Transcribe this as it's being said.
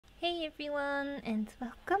Hey everyone, and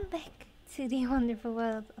welcome back to the wonderful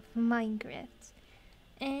world of Minecraft.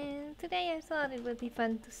 And today I thought it would be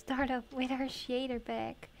fun to start off with our shader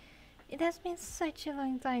pack. It has been such a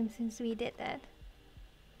long time since we did that.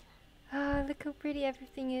 Ah, look how pretty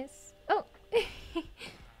everything is. Oh,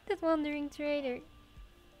 that wandering trader.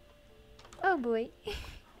 Oh boy,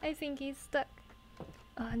 I think he's stuck.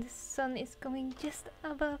 Oh, the sun is going just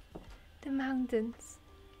above the mountains.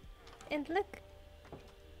 And look,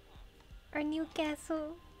 our new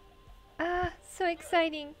castle. Ah, so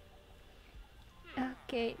exciting.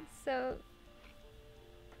 Okay, so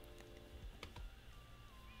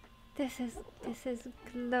this is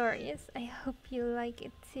glorious. I hope you like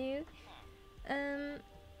it too. I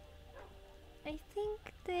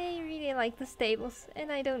think they really like the stables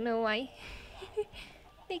and I don't know why.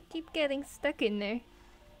 They keep getting stuck in there.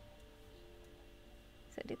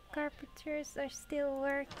 So the carpenters are still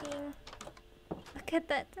working. Look at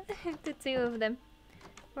that. The two of them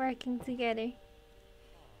working together.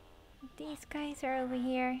 These guys are over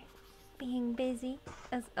here being busy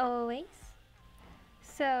as always.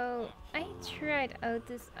 So I tried out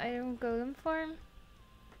this iron golem farm,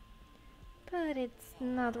 but it's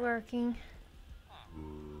not working.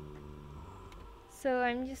 So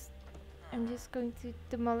I'm just going to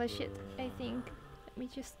demolish it, I think. Let me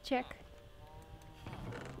just check.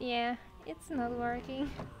 Yeah, it's not working.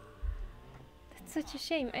 That's such a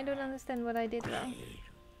shame. I don't understand what I did wrong.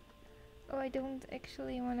 Oh, I don't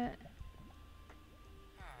actually wanna...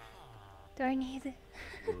 Darn it.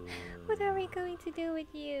 What are we going to do with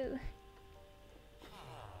you?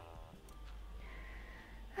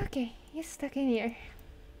 Okay, you're stuck in here.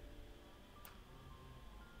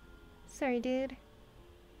 Sorry, dude.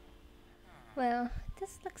 Well,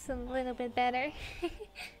 this looks a little bit better.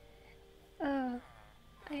 Oh,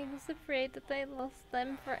 I was afraid that I lost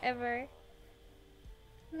them forever.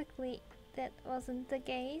 Luckily, that wasn't the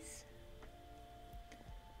case.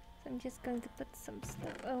 So I'm just going to put some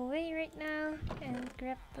stuff away right now and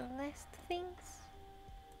grab the last things.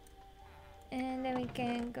 And then we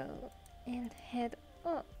can go and head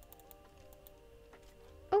up.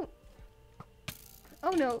 Oh!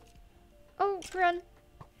 Oh no! Oh, run!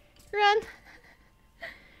 Run!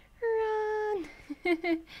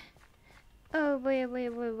 Run! Oh boy, oh boy,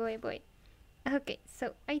 oh boy, oh boy, oh boy. Okay,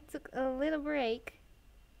 so I took a little break.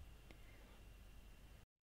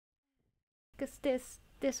 Because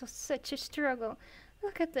this was such a struggle.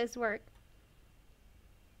 Look at this work.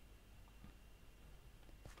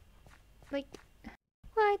 Like,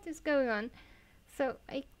 what is going on? So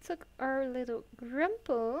I took our little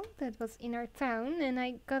grumple that was in our town and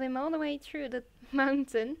I got him all the way through the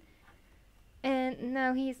mountain. And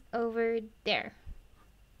now he's over there.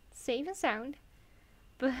 Safe and sound.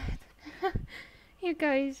 But, you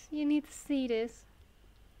guys, you need to see this.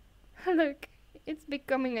 Look, it's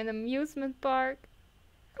becoming an amusement park.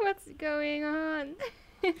 What's going on?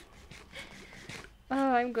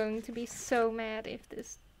 Oh, I'm going to be so mad if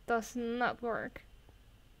this does not work.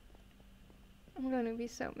 I'm gonna be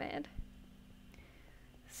so mad.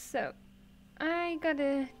 So, I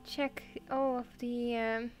gotta check all of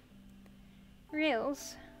the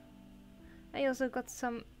rails. I also got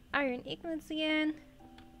some iron ingots again.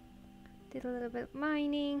 Did a little bit of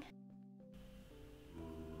mining.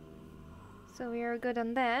 So we are good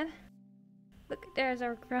on that. Look, there's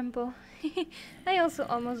our grumble. I also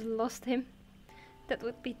almost lost him. That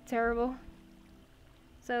would be terrible.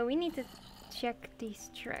 So we need to check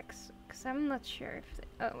these tracks. Because I'm not sure if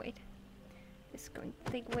they... Oh wait. This is going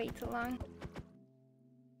to take way too long.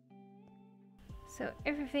 So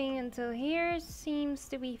everything until here seems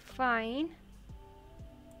to be fine.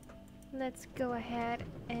 Let's go ahead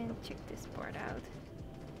and check this part out.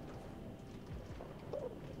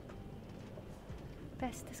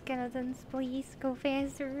 Past the skeletons, please go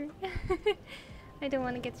faster. I don't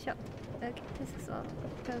want to get shot. Okay, this is all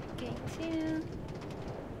okay too.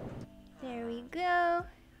 There we go.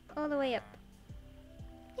 All the way up.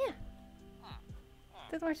 Yeah.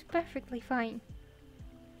 That works perfectly fine.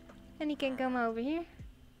 And you can come over here.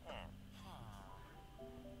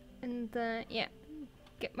 And yeah,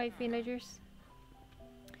 get my villagers.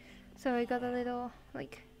 So I got a little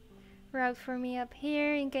like route for me up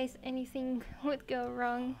here in case anything would go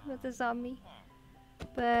wrong with the zombie.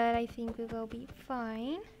 But I think we will be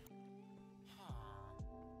fine.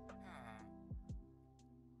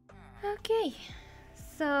 Okay,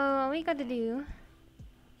 so all we gotta do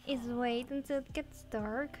is wait until it gets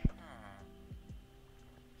dark.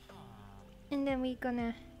 And then we're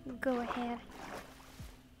gonna go ahead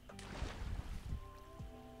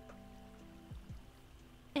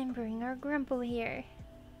and bring our grumble here.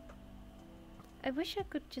 I wish I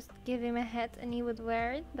could just give him a hat and he would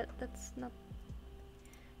wear it, but that's not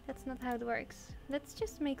how it works. Let's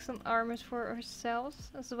just make some armors for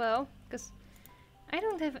ourselves as well, because I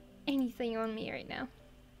don't have anything on me right now,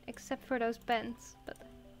 except for those pants. But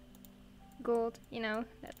gold, you know,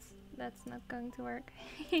 that's not going to work.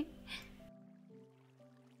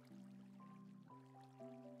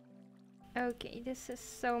 Okay, this is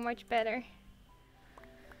so much better.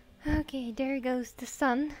 Okay, there goes the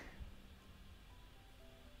sun.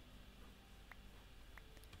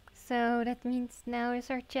 So that means now is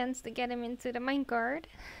our chance to get him into the minecart.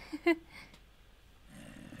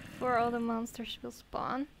 Before all the monsters will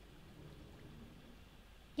spawn.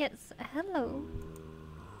 Yes, hello.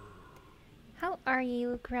 How are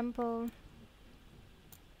you, Grumble?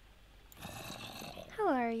 How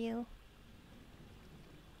are you?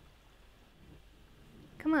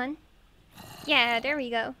 Come on. Yeah, there we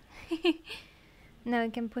go. Now I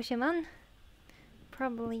can push him on.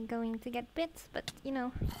 Probably going to get bits, but you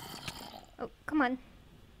know. Oh, come on.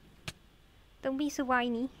 Don't be so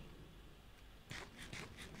whiny.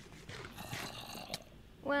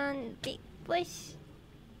 One big push.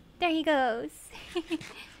 There he goes.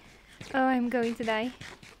 Oh, I'm going to die.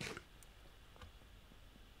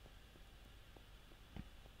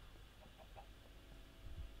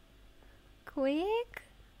 Quick.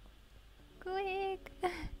 Quick.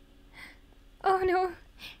 Oh no.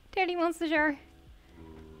 Dirty monsters are.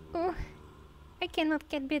 Oh, I cannot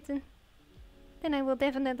get bitten. Then I will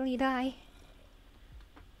definitely die.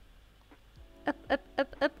 Up, up,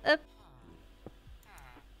 up, up, up.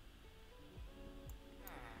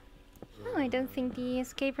 Oh, I don't think the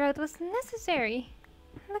escape route was necessary.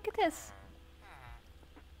 Look at this.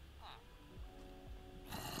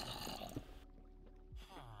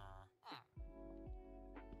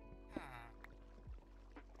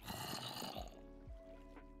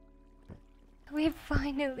 We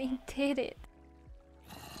finally did it.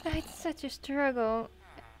 It's such a struggle.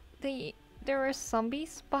 There were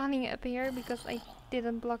zombies spawning up here because I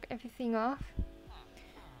didn't block everything off.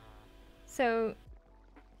 So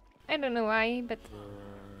I don't know why, but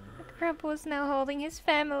Grandpa is now holding his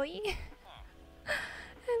family.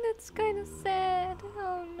 And that's kind of sad.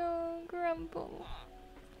 Oh no, Grandpa.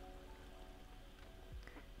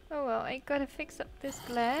 Oh well, I gotta fix up this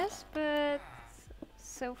glass, but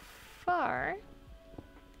so far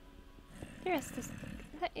the rest is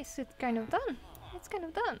kind of done. It's kind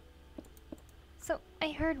of done. So I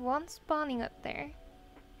heard one spawning up there,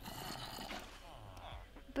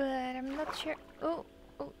 but I'm not sure. Oh,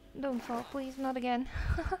 oh, don't fall, please, not again.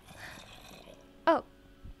 Oh,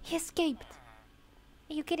 he escaped.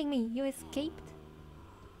 Are you kidding me? You escaped?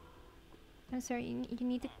 I'm sorry. You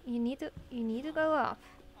need to go off.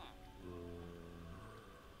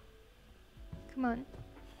 Come on.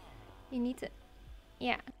 You need to.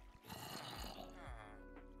 Yeah.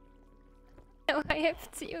 No, I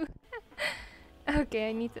have to. Okay,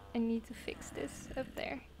 I need to fix this up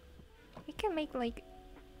there. We can make like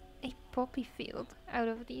a poppy field out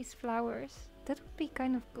of these flowers. That would be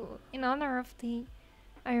kind of cool in honor of the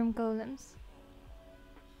iron golems.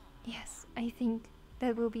 Yes, I think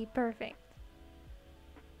that will be perfect.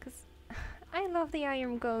 Cause I love the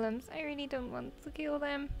iron golems. I really don't want to kill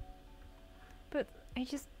them, but I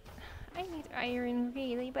need iron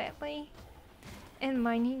really badly, and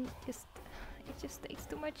mining it just takes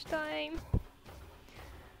too much time.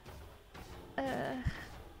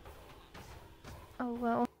 Oh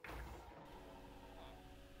well.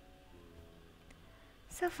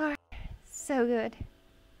 So far, so good.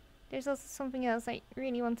 There's also something else I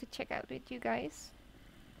really want to check out with you guys,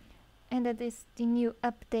 and that is the new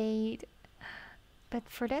update. But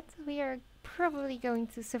for that, we are probably going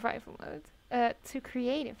to survival mode, to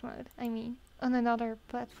creative mode. I mean, on another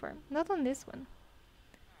platform, not on this one.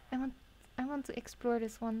 I want to explore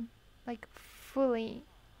this one, like fully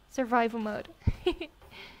survival mode.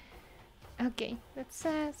 Okay, let's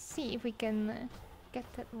see if we can get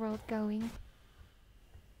that world going.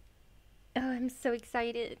 Oh, I'm so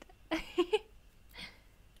excited.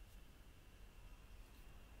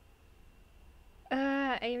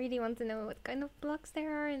 I really want to know what kind of blocks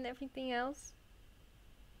there are and everything else.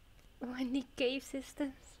 Oh, and the cave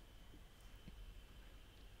systems.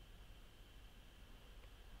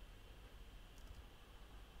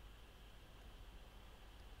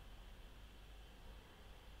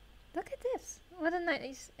 Look at this. What a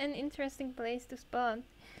nice and interesting place to spawn.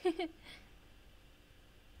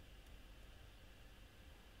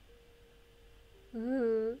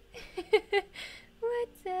 Ooh. What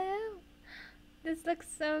the hell? This looks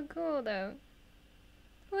so cool though.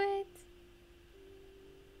 What?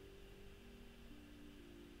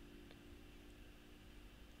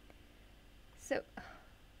 So,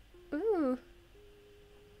 ooh,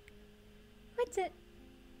 what's it?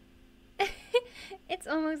 It's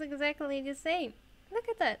almost exactly the same. Look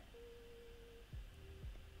at that.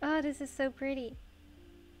 Oh, this is so pretty.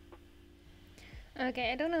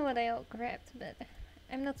 Okay, I don't know what I all grabbed, but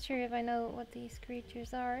I'm not sure if I know what these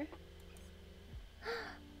creatures are.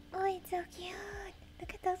 Oh, it's so cute!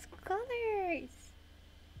 Look at those colors!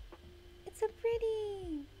 It's so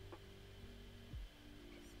pretty!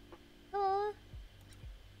 Oh,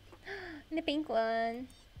 the pink one.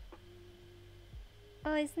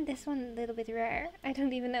 Oh, isn't this one a little bit rare? I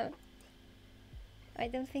don't even know. I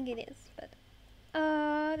don't think it is, but...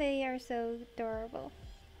 Oh, they are so adorable.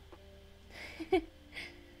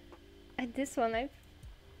 And this one,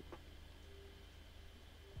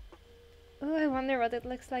 Oh, I wonder what it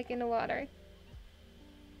looks like in the water.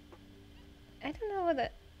 I don't know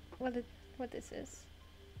what this is.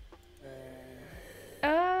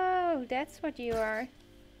 Oh, that's what you are.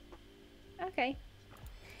 Okay.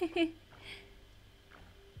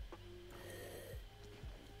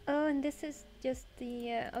 Oh, and this is just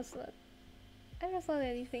the ocelot. I was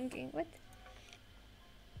already thinking, what?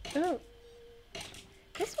 Oh,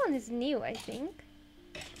 this one is new, I think.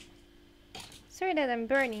 Sorry that I'm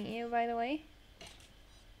burning you, by the way.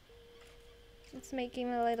 It's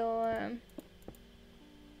making a little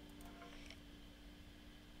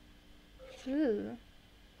Ooh.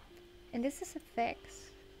 And this is effects.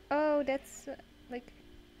 Oh, that's like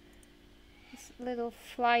these little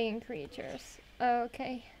flying creatures. Oh,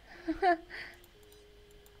 okay.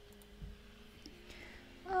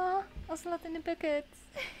 Oh, ocelot in the bucket.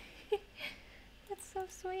 That's so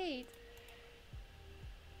sweet.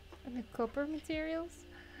 And the copper materials.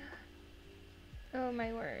 Oh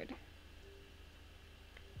my word.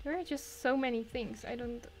 There are just so many things. I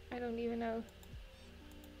don't even know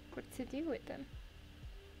what to do with them.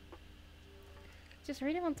 Just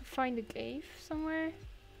really want to find a cave somewhere.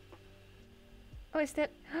 Oh, is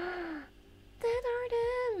that... That are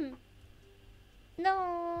them!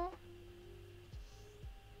 No!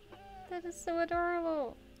 That is so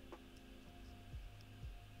adorable!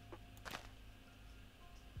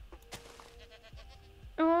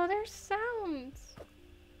 Oh, there's sounds!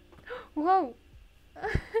 Whoa!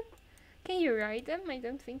 Can you ride them? I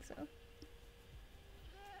don't think so.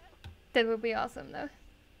 That would be awesome though.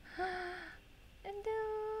 And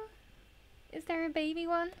is there a baby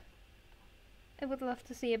one? I would love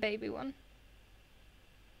to see a baby one.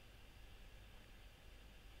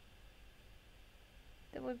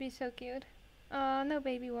 That would be so cute. No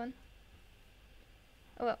baby one.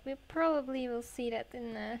 Oh, well, we probably will see that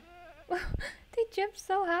in they jump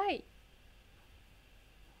so high.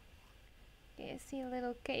 Okay, I see a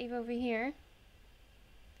little cave over here.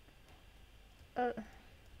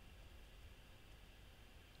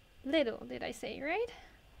 Little, did I say, right?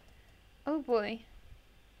 Oh boy.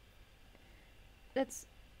 That's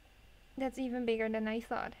even bigger than I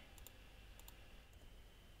thought.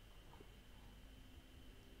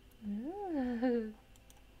 Ooh.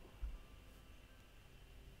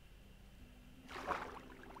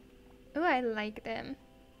 Oh, I like them.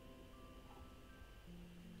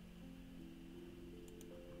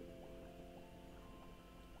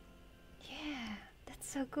 Yeah,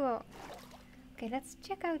 that's so cool. Okay, let's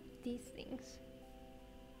check out these things.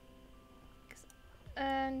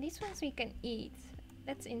 These ones we can eat.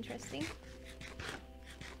 That's interesting.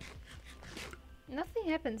 Nothing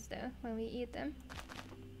happens though when we eat them.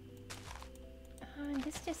 And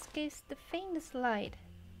this just gives the faintest light.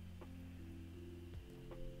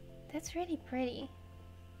 That's really pretty.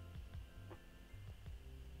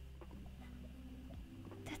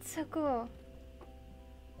 That's so cool.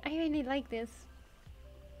 I really like this.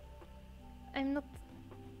 I'm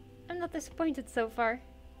not disappointed so far.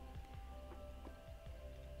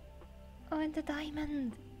 Oh, and the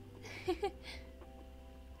diamond.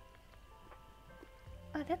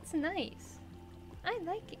 Oh, that's nice. I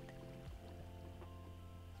like it.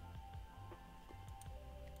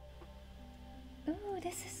 Oh,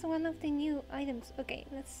 this is one of the new items. Okay,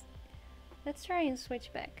 let's try and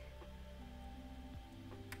switch back.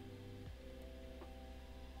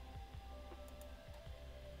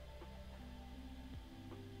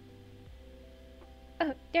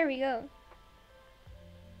 Oh, there we go.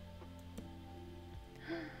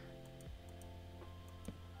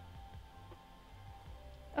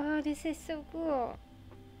 Oh, this is so cool.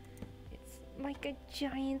 It's like a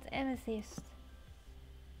giant amethyst.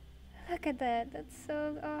 Look at that, that's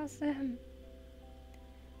so awesome.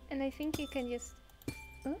 And I think you can just...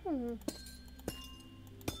 Ooh.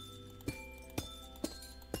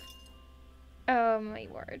 Oh my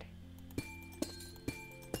word.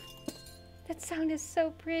 That sound is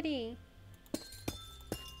so pretty.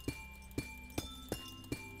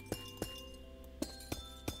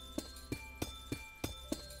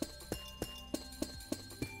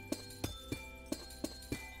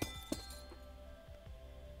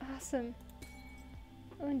 Awesome.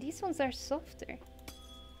 Oh, and these ones are softer.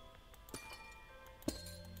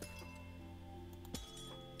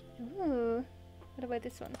 Ooh. What about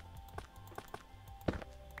this one?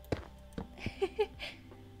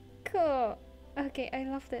 Cool. Okay, I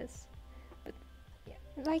love this. But yeah,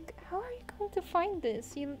 like, how are you going to find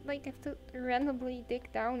this? You like have to randomly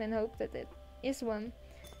dig down and hope that it is one.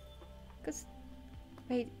 Cause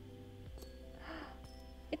wait,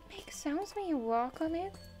 it makes sounds when you walk on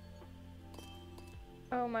it.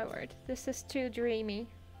 Oh my word, this is too dreamy.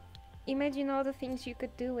 Imagine all the things you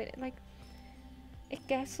could do with it, like a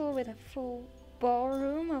castle with a full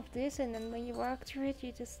ballroom of this, and then when you walk through it,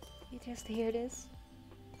 you just hear this.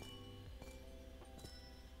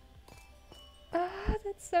 Ah,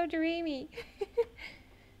 that's so dreamy.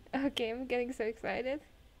 Okay, I'm getting so excited.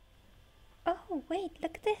 Oh wait,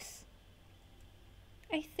 look at this.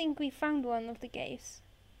 I think we found one of the caves.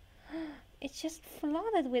 It's just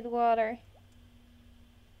flooded with water.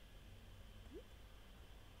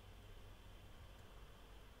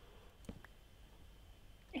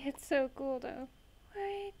 It's so cool though.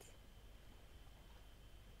 What?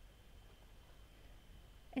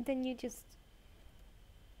 And then you just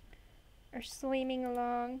are swimming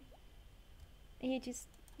along and you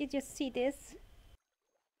just see this.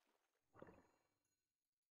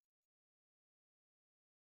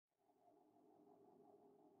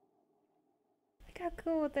 Like, how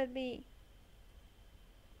cool would that be?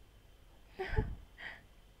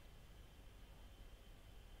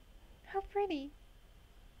 How pretty.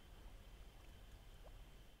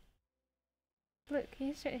 Look,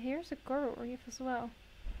 here's a coral reef as well.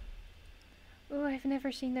 Oh, I've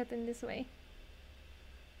never seen that in this way.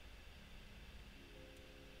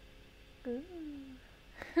 Ooh.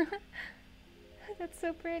 That's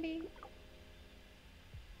so pretty.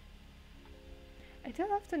 I do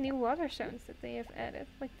love the new water sounds that they have added,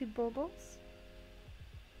 like the bubbles.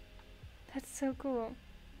 That's so cool.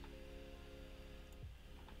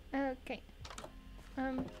 Okay.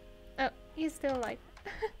 Oh, he's still alive.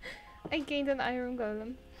 I gained an iron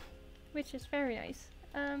golem, which is very nice.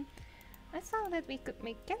 I saw that we could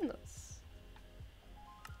make candles.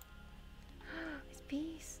 With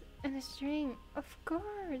bees and a string, of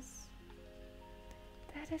course.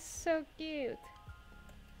 That is so cute.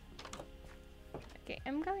 Okay,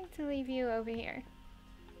 I'm going to leave you over here.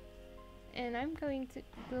 And I'm going to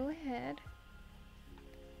go ahead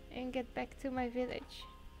and get back to my village.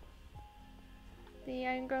 The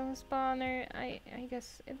iron golem spawner, I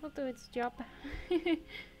guess it will do its job.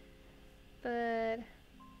 But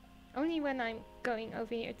only when I'm going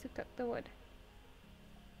over here to cut the wood.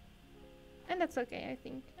 And that's okay, I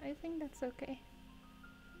think. I think that's okay.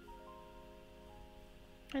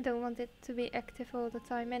 I don't want it to be active all the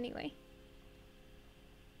time anyway.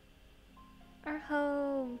 Our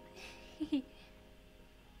home! Okay,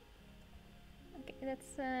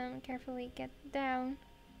 let's carefully get down.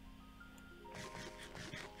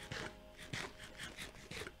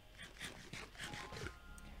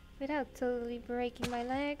 Without totally breaking my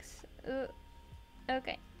legs.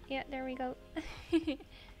 Okay, yeah, there we go.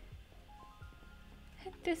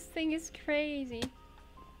 This thing is crazy.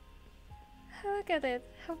 Look at it,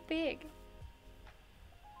 how big.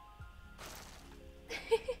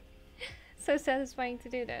 So satisfying to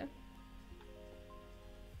do though.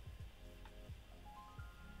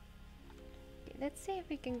 Okay, let's see if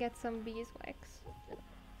we can get some beeswax.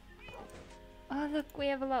 Oh look, we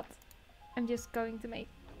have a lot. I'm just going to make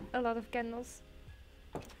a lot of candles.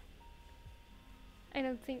 I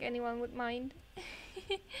don't think anyone would mind.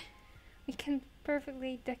 We can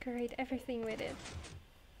perfectly decorate everything with it.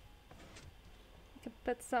 We can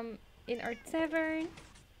put some in our tavern.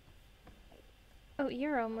 Oh,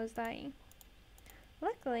 you're almost dying.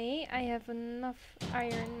 Luckily, I have enough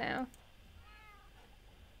iron now.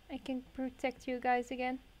 I can protect you guys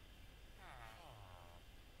again.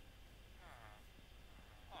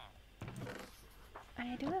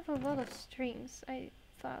 I do have a lot of strings, I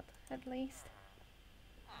thought, at least.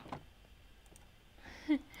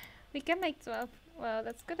 We can make 12. Well,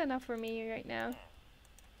 that's good enough for me right now.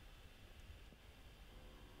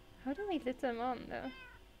 How do we lit them on, though?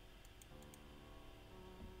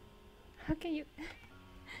 How can you...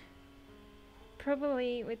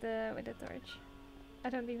 Probably with the torch. I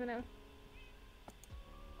don't even know.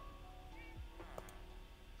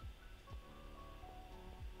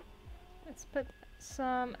 Let's put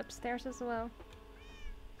some upstairs as well.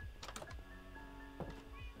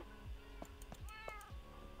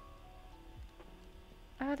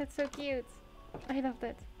 that's so cute. I love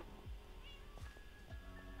that.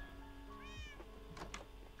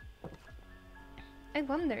 I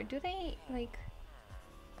wonder, do they like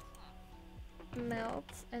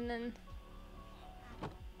melt and then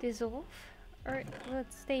dissolve, or will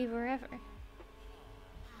it stay forever?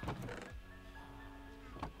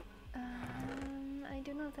 I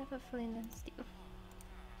do not have a flint and steel,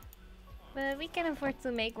 but we can afford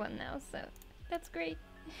to make one now, so that's great.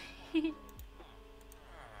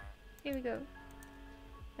 Here we go.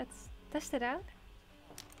 Let's test it out.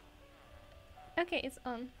 Okay, it's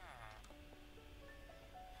on.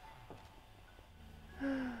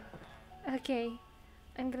 Okay,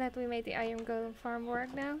 I'm glad we made the iron golem farm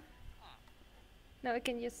work now. Now I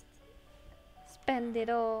can just spend it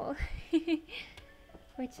all,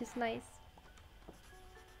 which is nice.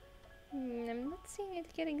 I'm not seeing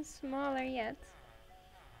it getting smaller yet.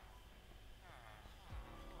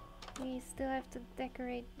 We still have to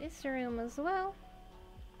decorate this room as well.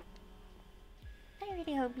 I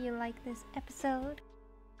really hope you like this episode,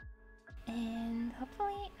 and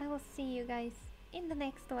hopefully I will see you guys in the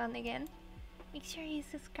next one again. Make sure you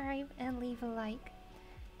subscribe and leave a like.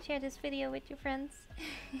 Share this video with your friends.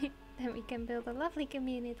 Then we can build a lovely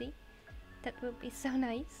community. That would be so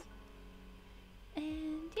nice.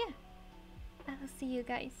 And yeah, I will see you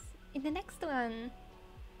guys in the next one.